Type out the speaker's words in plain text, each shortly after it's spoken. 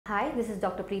Hi, this is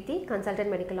Dr. Preethi, Consultant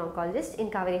Medical Oncologist in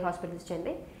Kauvery Hospital,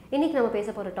 Chennai. Today, we will talk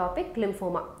about a topic,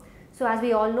 lymphoma. So, as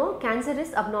we all know, cancer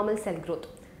is abnormal cell growth.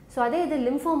 So, the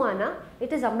lymphoma,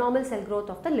 it is abnormal cell growth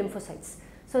of the lymphocytes.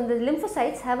 So, the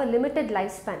lymphocytes have a limited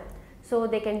lifespan. So,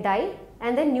 they can die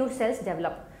and then new cells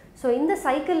develop. So, in the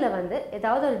cycle,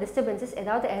 if disturbances,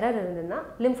 error,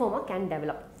 lymphoma can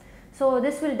develop. So,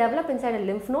 this will develop inside a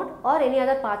lymph node or any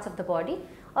other parts of the body,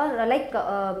 or like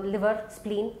liver,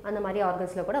 spleen and the mari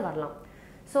organs la kuda varalam.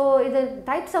 So the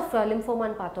types of lymphoma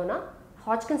nu pathona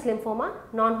Hodgkin's lymphoma,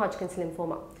 non-Hodgkin's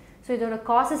lymphoma. So idoda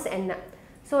causes enna.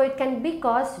 So it can be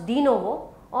caused de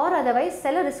novo or otherwise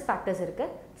cell risk factors irukku.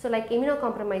 So like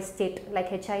immunocompromised state like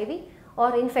HIV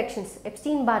or infections,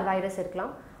 Epstein-Barr virus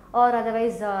irukkalam, or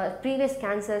otherwise previous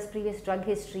cancers, previous drug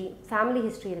history, family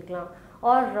history irukkalam,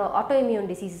 or autoimmune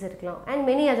diseases irukkalam, and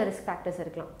many other risk factors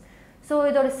irukkalam.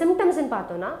 So, the symptoms in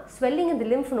pathona swelling in the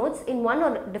lymph nodes in one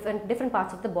or different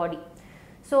parts of the body.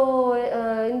 So,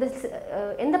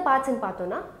 in the parts in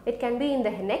pathona, it can be in the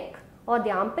neck or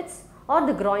the armpits or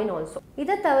the groin also.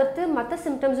 Ida thavarthu matha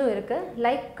symptoms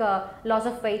like loss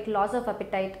of weight, loss of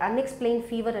appetite, unexplained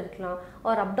fever irukkalam,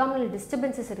 or abdominal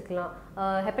disturbances irukkalam,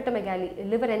 hepatomegaly,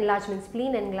 liver enlargement,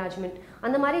 spleen enlargement,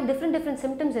 and the mari different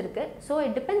symptoms irukku. So,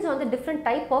 it depends on the different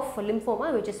type of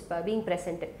lymphoma which is being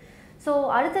presented. So,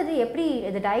 அடுத்தது எப்படி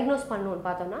இத diagnose பண்ணனும்னு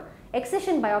பார்த்தோம்னா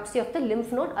excision biopsy of the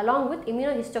lymph node along with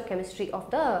immunohistochemistry of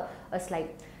the slide.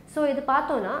 So, இது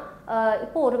பார்த்தோம்னா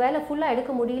இப்போ ஒருவேளை ஃபுல்லா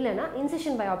எடுக்க முடியலனா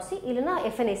incision biopsy இல்லனா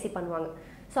FNAC பண்ணுவாங்க.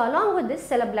 So, along with this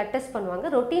சில blood test பண்ணுவாங்க,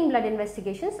 routine blood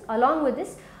investigations, along with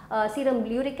this serum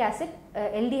uric acid,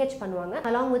 LDH பண்ணுவாங்க,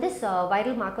 along with this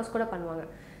viral markers கூட பண்ணுவாங்க.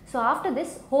 So, after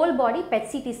this whole body PET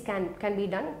CT scan can be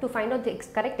done to find out the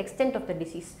correct extent of the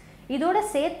disease. இதோட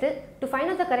சேர்த்து to find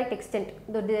out the correct extent,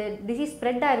 the disease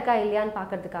spread ஆயிருக்கா இல்லையான்னு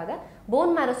பார்க்கிறதுக்காக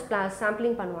bone marrow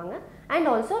sampling பண்ணுவாங்க, and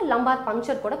also lumbar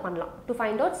puncture கூட பண்ணலாம் to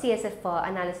find out CSF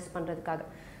analysis பண்றதுக்காக.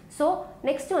 So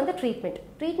next வந்து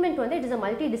treatment வந்து it is a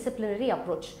multidisciplinary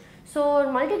approach. So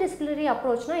multidisciplinary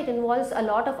approach na it involves a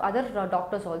lot of other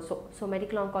doctors also. So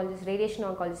medical oncologists, radiation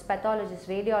oncologists, pathologists,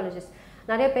 radiologists,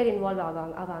 நிறைய பேர் involve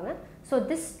ஆவாங்க. So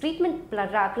this treatment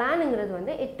planங்கிறது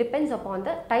வந்து it depends upon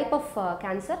the type of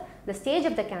cancer, the stage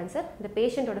of the cancer, the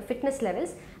patient oda fitness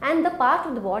levels, and the part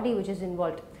of the body which is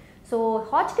involved. So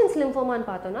Hodgkin's lymphoma nu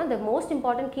pathona the most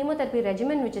important chemotherapy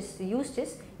regimen which is used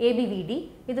is ABVD.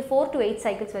 இது 4 to 8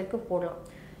 cycles வரைக்கும் போடலாம்.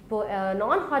 இப்போ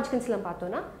non-Hodgkin's ல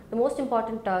பாத்தோம்னா the most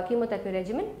important chemotherapy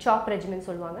regimen CHOP regimen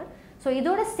சொல்வாங்க. So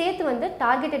இதோட சேர்த்து வந்து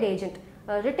targeted agent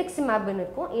rituximab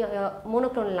இருக்கும்,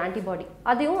 monoclonal antibody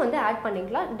அதையும் வந்து ஆட்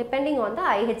பண்ணிக்கலாம் depending on the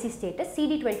IHC status.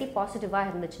 CD20 பாசிட்டிவா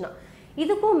இருந்துச்சுனா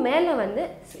இதுக்கும் மேல வந்து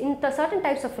in certain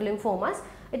types of lymphomas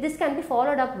this can be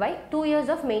followed up by 2 years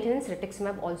of maintenance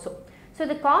rituximab also. So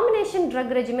the combination drug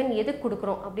regimen எது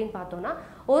கொடுக்கிறோம் அப்படினு பார்த்தோம்னா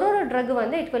ஒரு drug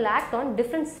வந்து it will act on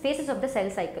different phases of the cell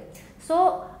cycle. So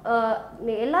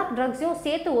எல்லா drugsயும்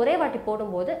சேர்த்து ஒரே வாட்டி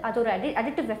போடும்போது அது ஒரு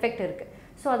additive effect இருக்கு.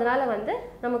 So அதனால வந்து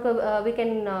நமக்கு we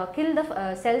can kill the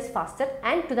cells faster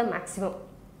and to the maximum.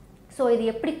 So இது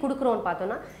எப்படி கொடுக்கிறோம்னு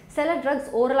பார்த்தோம்னா சில drugs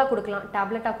orally கொடுக்கலாம்,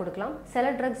 tabletா கொடுக்கலாம், சில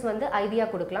drugs வந்து IV-ஆ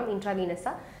கொடுக்கலாம்,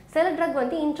 intravenousா, சில drug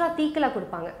வந்து intrathecally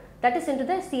கொடுப்பாங்க, that is into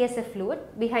the CSF fluid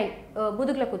behind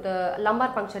முதுகுல lumbar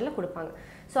puncture-ல கொடுப்பாங்க.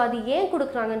 So அது ஏன்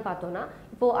கொடுக்கறாங்கன்னு பார்த்தோம்னா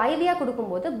இப்போ IV-ஆ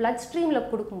கொடுக்கும்போது blood stream-ல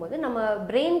கொடுக்கும்போது நம்ம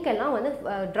brain-க்கெல்லாம் வந்து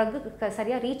drug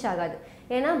சரியா reach ஆகாது,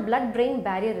 ஏனா blood brain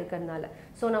barrier இருக்கறனால.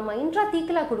 So நம்ம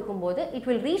intrathecally கொடுக்கும்போது it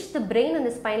will reach the brain and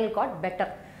the spinal cord better.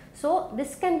 So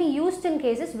this can be used in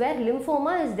cases where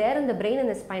lymphoma is there in the brain and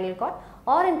the spinal cord,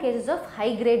 or in cases of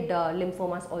high grade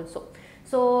lymphomas also.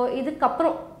 So இதுக்கு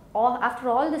அப்புறம் after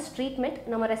all this treatment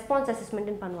நம்ம response assessment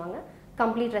பண்ணுவாங்க,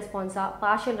 complete response ஆ,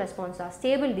 partial response ஆ,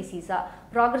 stable disease ஆ,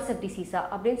 progressive disease ஆ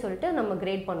அப்படினு சொல்லிட்டு நம்ம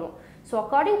great பண்ணுவோம். So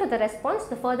according to the response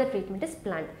the further treatment is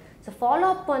planned. So follow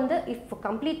up வந்து if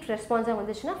complete response ஆ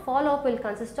வந்துச்சுனா follow up will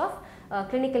consist of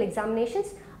clinical examinations,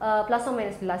 plus or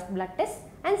minus blood tests,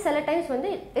 and சில times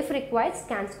வந்து if required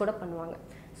scans கூட பண்ணுவாங்க.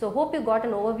 So hope you got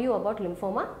an overview about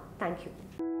lymphoma. Thank you.